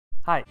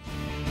Hi.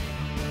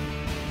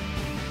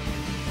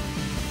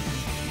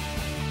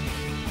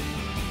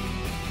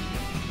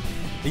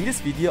 In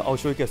this video, I'll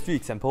show you guys 3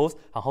 examples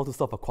on how to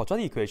solve a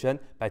quadratic equation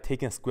by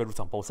taking a square root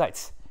on both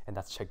sides. And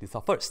let's check this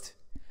out first.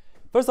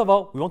 First of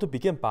all, we want to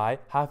begin by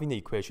having the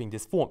equation in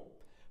this form.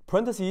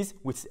 Parentheses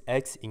with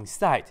x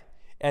inside,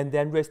 and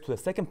then raised to the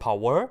second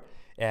power,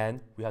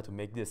 and we have to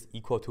make this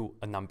equal to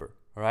a number,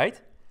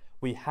 alright?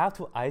 We have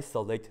to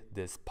isolate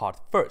this part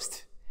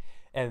first.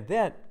 And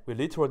then we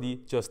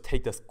literally just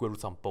take the square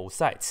roots on both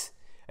sides.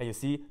 And you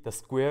see the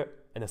square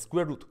and the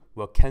square root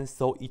will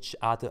cancel each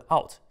other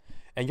out.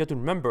 And you have to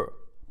remember,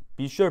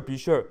 be sure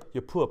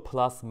you put a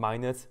plus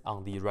minus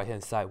on the right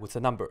hand side with a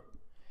number.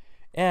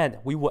 And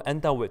we will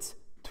end up with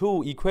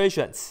 2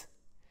 equations.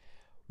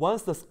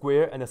 Once the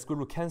square and the square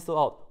root cancel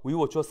out, we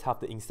will just have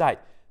the inside.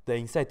 The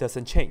inside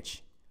doesn't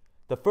change.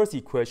 The first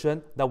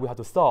equation that we have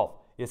to solve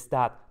is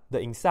that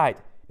the inside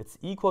is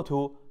equal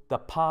to the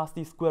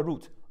positive square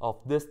root of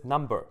this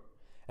number.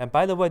 And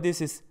by the way,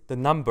 this is the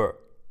number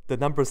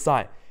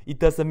sign. It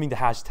doesn't mean the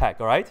hashtag,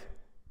 alright?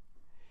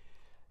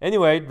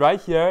 Anyway, right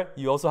here,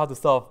 you also have to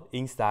solve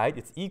inside.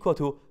 It's equal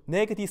to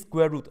negative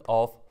square root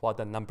of what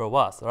the number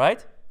was,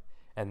 alright?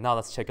 And now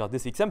let's check out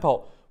this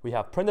example. We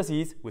have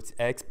parentheses with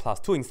x plus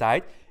 2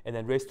 inside, and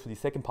then raised to the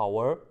second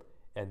power,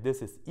 and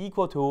this is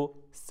equal to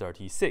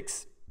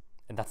 36.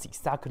 And that's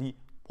exactly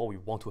what we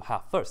want to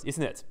have first,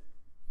 isn't it?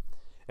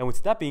 And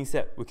with that being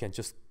said, we can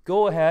just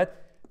go ahead,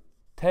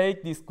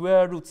 take the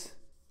square roots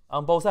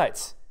on both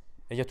sides.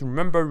 And you have to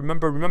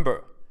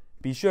remember,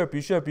 be sure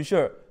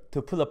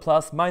to put a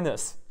plus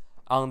minus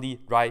on the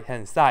right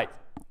hand side.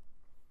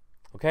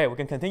 Okay, we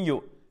can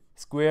continue.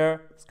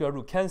 Square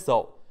root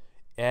cancel,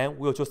 and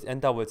we'll just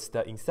end up with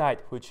the inside,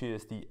 which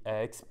is the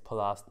x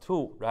plus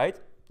 2, right?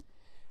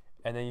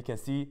 And then you can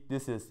see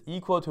this is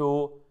equal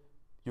to,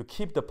 you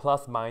keep the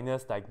plus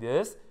minus like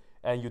this,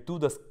 and you do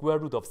the square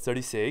root of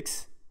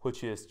 36,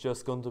 which is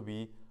just going to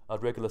be a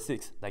regular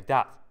 6, like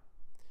that.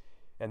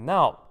 And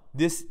now,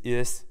 this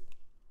is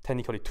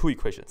technically 2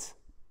 equations,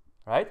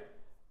 right?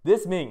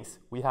 This means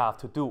we have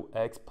to do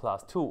x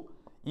plus 2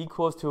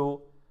 equals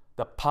to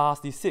the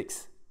positive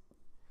 6.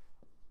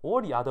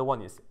 Or the other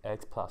one is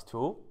x plus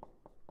 2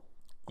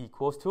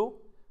 equals to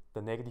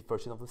the negative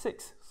version of the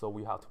 6. So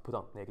we have to put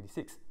on negative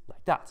 6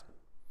 like that.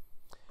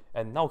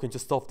 And now we can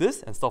just solve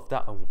this and solve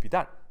that, and we'll be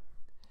done.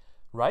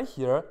 Right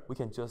here, we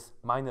can just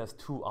minus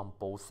 2 on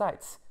both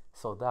sides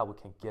so that we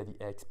can get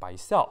the x by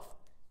itself.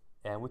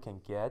 And we can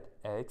get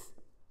x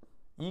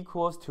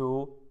equals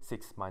to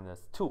 6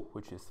 minus 2,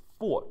 which is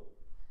 4.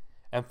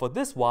 And for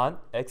this one,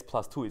 x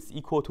plus 2 is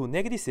equal to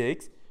negative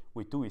 6.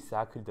 We do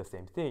exactly the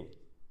same thing.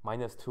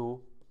 Minus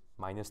 2,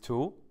 minus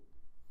 2.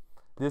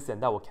 This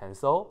and that will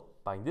cancel.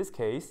 But in this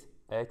case,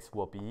 x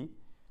will be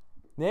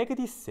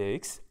negative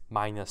 6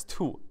 minus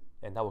 2.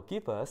 And that will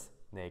give us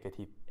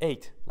negative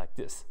 8, like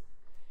this.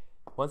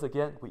 Once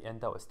again, we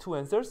end up with 2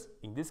 answers.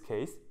 In this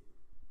case,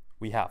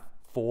 we have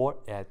 4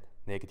 and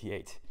negative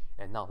 8.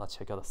 And now let's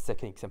check out the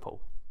second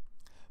example.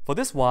 For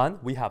this one,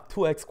 we have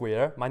 2x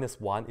squared minus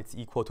 1 is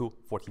equal to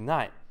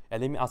 49.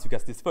 And let me ask you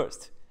guys this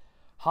first.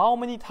 How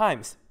many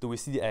times do we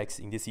see the x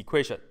in this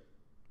equation?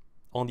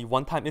 Only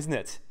 1 time, isn't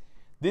it?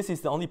 This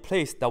is the only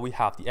place that we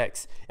have the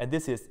x. And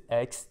this is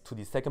x to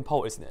the second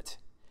power, isn't it?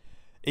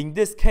 In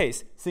this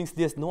case, since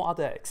there's no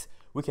other x,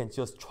 we can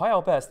just try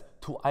our best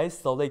to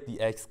isolate the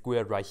x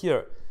squared right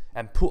here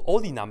and put all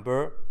the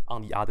number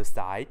on the other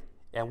side,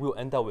 and we'll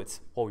end up with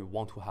what we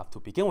want to have to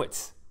begin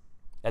with.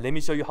 And let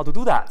me show you how to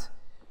do that.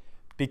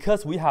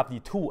 Because we have the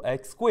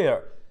 2x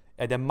squared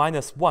and then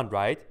minus 1,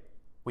 right?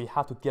 We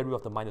have to get rid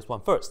of the minus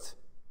 1 first.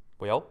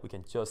 Well, we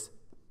can just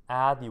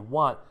add the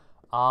 1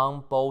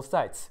 on both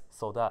sides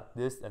so that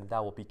this and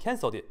that will be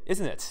cancelled,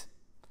 isn't it?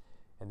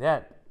 And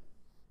then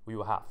we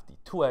will have the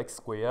 2x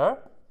squared,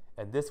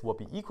 and this will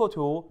be equal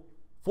to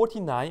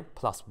 49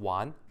 plus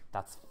 1,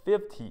 that's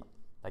 50,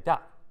 like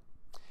that.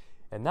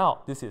 And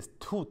now this is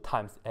 2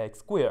 times x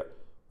squared.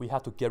 We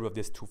have to get rid of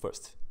this 2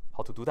 first.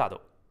 How to do that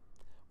though?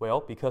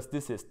 Well, because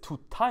this is 2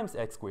 times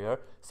x squared,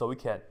 so we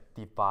can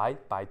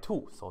divide by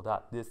 2 so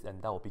that this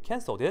and that will be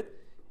cancelled.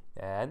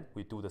 And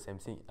we do the same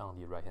thing on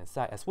the right hand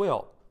side as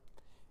well.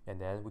 And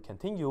then we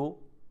continue,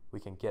 we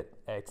can get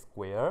x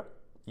squared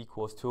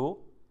equals to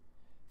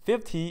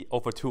 50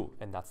 over 2,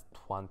 and that's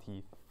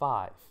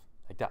 25,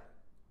 like that.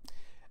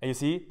 And you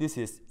see, this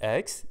is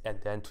x, and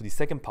then to the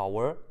second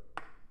power,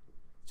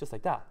 just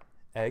like that.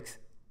 X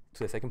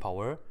to the second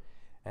power,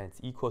 and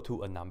it's equal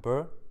to a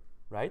number,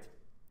 right?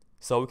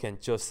 So we can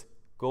just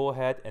go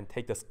ahead and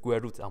take the square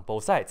root on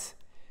both sides.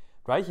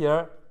 Right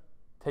here,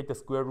 take the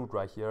square root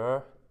right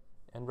here,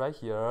 and right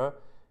here,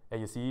 and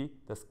you see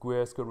the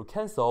square root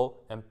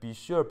cancel, and be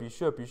sure,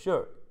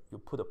 you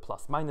put a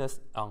plus minus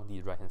on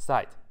the right hand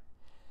side.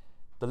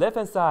 The left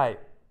hand side,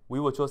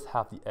 we will just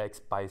have the x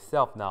by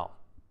itself now.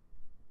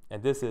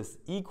 And this is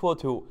equal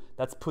to,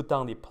 let's put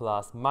down the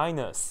plus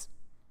minus.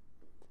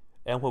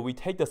 And when we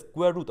take the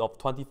square root of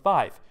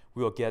 25,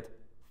 we will get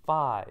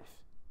 5.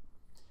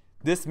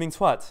 This means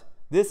what?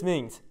 This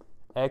means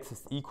x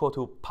is equal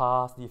to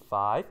positive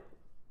 5,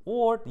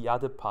 or the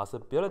other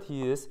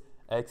possibility is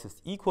x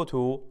is equal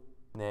to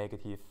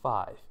negative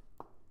 5.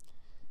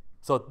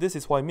 So this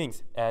is what it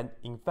means, and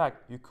in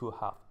fact, you could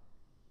have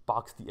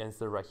boxed the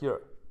answer right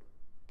here.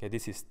 Okay,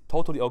 this is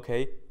totally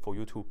okay for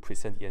you to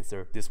present the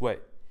answer this way.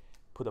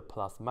 Put a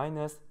plus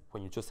minus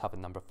when you just have a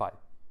number 5.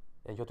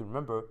 And you have to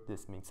remember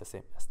this means the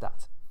same as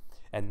that.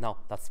 And now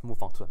let's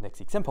move on to the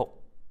next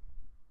example.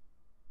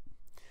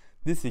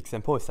 This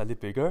example is slightly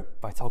bigger,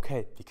 but it's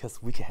okay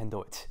because we can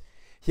handle it.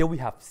 Here we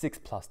have 6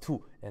 plus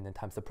 2 and then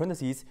times the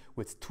parentheses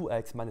with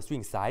 2x minus 3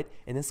 inside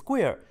and then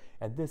square.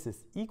 And this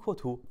is equal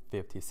to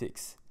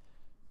 56.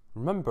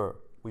 Remember,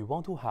 we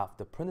want to have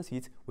the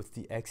parentheses with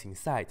the x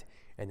inside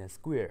and then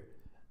square.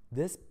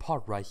 This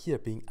part right here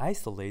being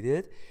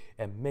isolated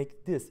and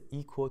make this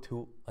equal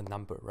to a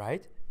number,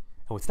 right?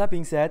 And with that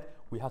being said,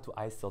 we have to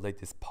isolate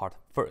this part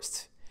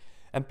first.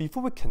 And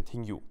before we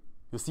continue,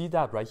 you see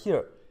that right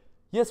here,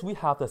 yes, we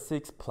have the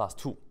 6 plus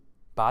 2,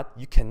 but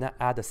you cannot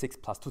add the 6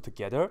 plus 2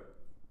 together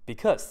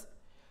because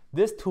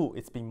this 2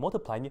 is being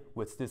multiplied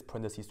with this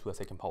parentheses to the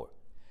second power.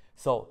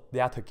 So they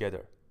are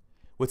together.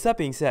 With that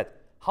being said,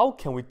 how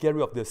can we get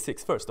rid of this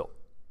 6 first though?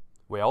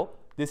 Well,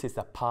 this is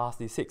a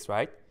positive 6,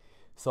 right?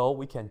 So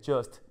we can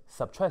just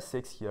subtract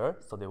 6 here,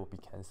 so they will be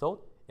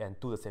cancelled, and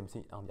do the same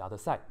thing on the other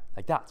side,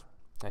 like that.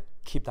 Right?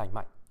 Keep that in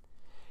mind.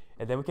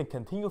 And then we can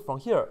continue from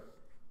here.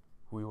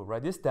 We will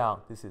write this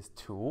down. This is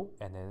 2,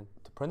 and then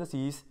the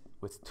parentheses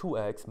with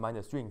 2x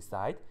minus 3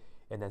 inside,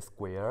 and then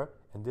square,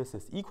 and this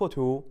is equal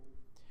to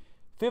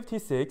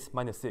 56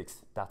 minus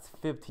 6. That's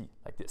 50,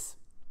 like this.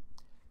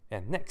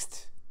 And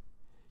next,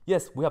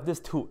 yes, we have this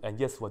 2, and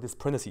yes, we have this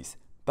parentheses,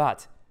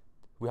 but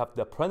we have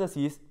the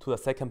parentheses to the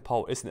second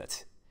power, isn't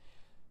it?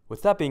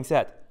 With that being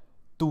said,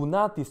 do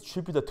not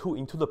distribute the 2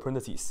 into the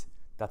parentheses.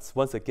 That's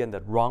once again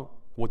the wrong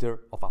order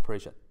of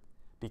operation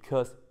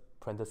because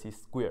parentheses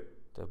square,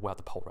 we have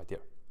the power right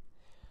there.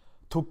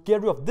 To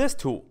get rid of this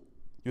 2,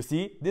 you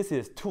see, this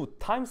is 2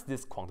 times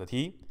this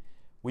quantity.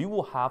 We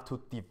will have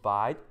to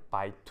divide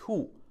by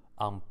 2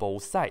 on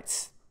both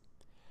sides.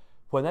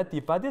 When I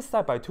divide this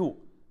side by 2,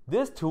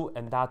 this 2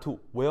 and that 2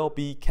 will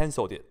be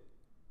cancelled.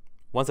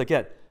 Once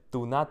again,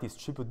 do not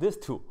distribute this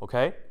 2,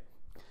 okay?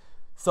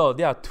 So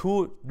there are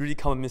 2 really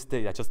common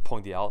mistakes I just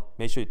pointed out.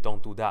 Make sure you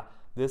don't do that.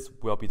 This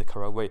will be the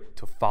correct way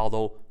to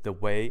follow the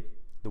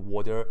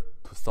order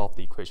to solve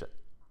the equation.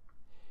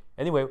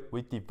 Anyway,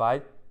 we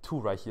divide 2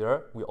 right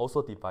here. We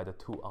also divide the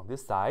 2 on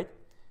this side.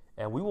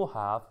 And we will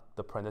have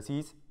the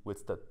parentheses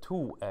with the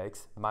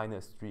 2x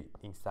minus 3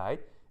 inside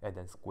and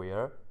then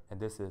square.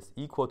 And this is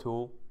equal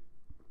to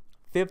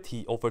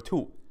 50 over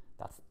 2.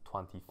 That's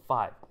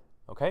 25.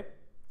 Okay?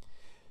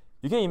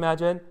 You can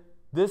imagine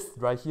this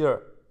right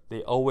here,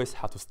 they always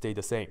have to stay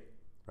the same,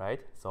 right?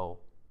 So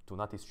do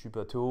not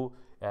distribute 2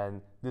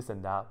 and this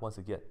and that. Once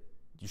again,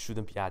 you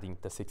shouldn't be adding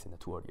the 6 and the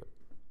 2 earlier.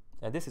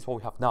 And this is what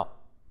we have now.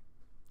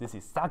 This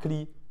is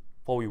exactly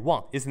what we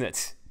want, isn't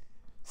it?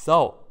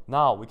 So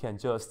now we can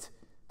just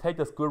take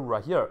the square root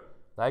right here.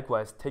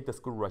 Likewise, take the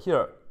square root right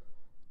here.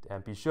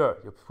 And be sure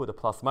you put the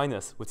plus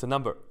minus with the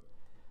number.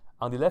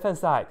 On the left-hand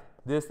side,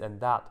 this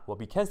and that will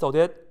be cancelled.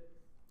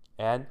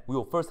 And we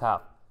will first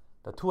have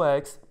the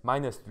 2x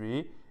minus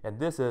 3. And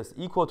this is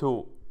equal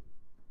to,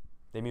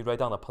 let me write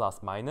down the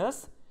plus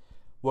minus,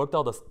 work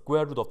out the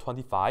square root of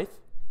 25,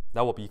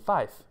 that will be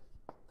 5,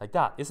 like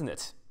that, isn't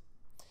it?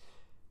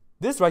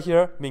 This right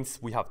here means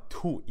we have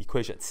 2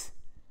 equations.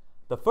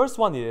 The first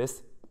one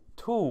is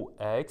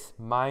 2x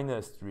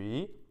minus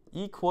 3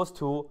 equals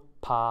to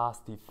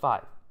positive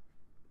 5.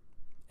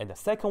 And the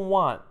second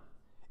one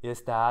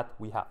is that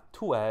we have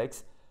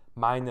 2x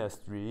minus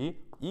 3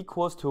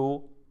 equals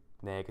to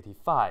negative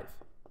 5.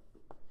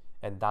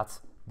 And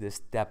that's this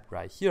step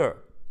right here.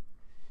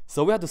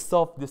 So we have to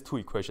solve these 2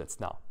 equations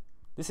now.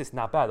 This is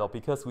not bad though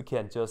because we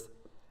can just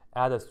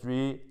add a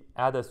 3,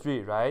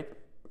 right?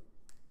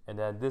 And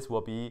then this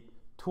will be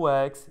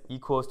 2x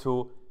equals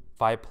to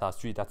 5 plus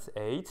 3, that's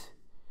 8.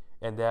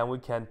 And then we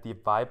can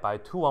divide by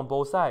 2 on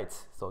both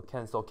sides. So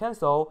cancel,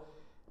 cancel.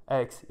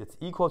 X is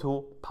equal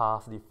to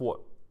positive 4.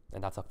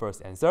 And that's our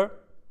first answer.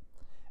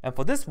 And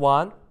for this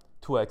one,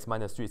 2x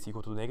minus 3 is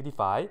equal to negative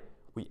 5.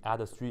 We add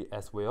a 3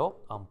 as well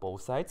on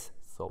both sides.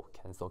 So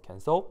cancel,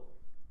 cancel.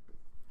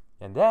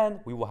 And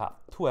then we will have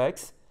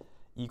 2x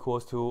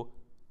equals to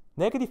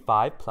negative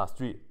 5 plus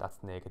 3. That's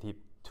negative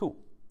 2,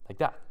 like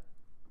that.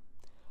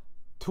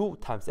 2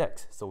 times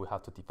x, so we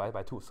have to divide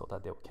by 2 so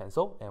that they will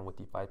cancel. And we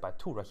divide by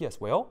 2 right here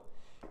as well.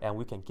 And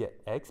we can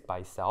get x by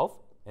itself.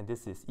 And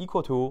this is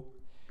equal to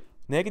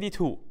negative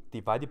 2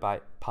 divided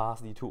by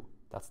positive 2.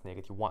 That's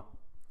negative 1.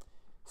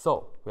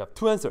 So we have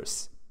 2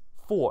 answers,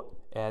 4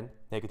 and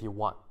negative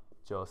 1,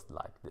 just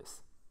like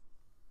this.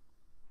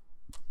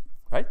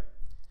 Right?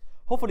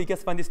 Hopefully you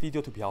guys find this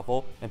video to be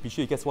helpful, and be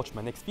sure you guys watch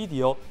my next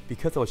video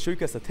because I will show you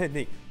guys a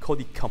technique called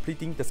the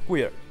completing the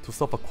square to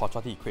solve a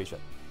quadratic equation.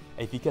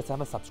 And if you guys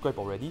haven't subscribed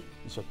already,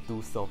 you should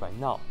do so right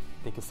now.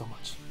 Thank you so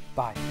much.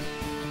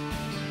 Bye.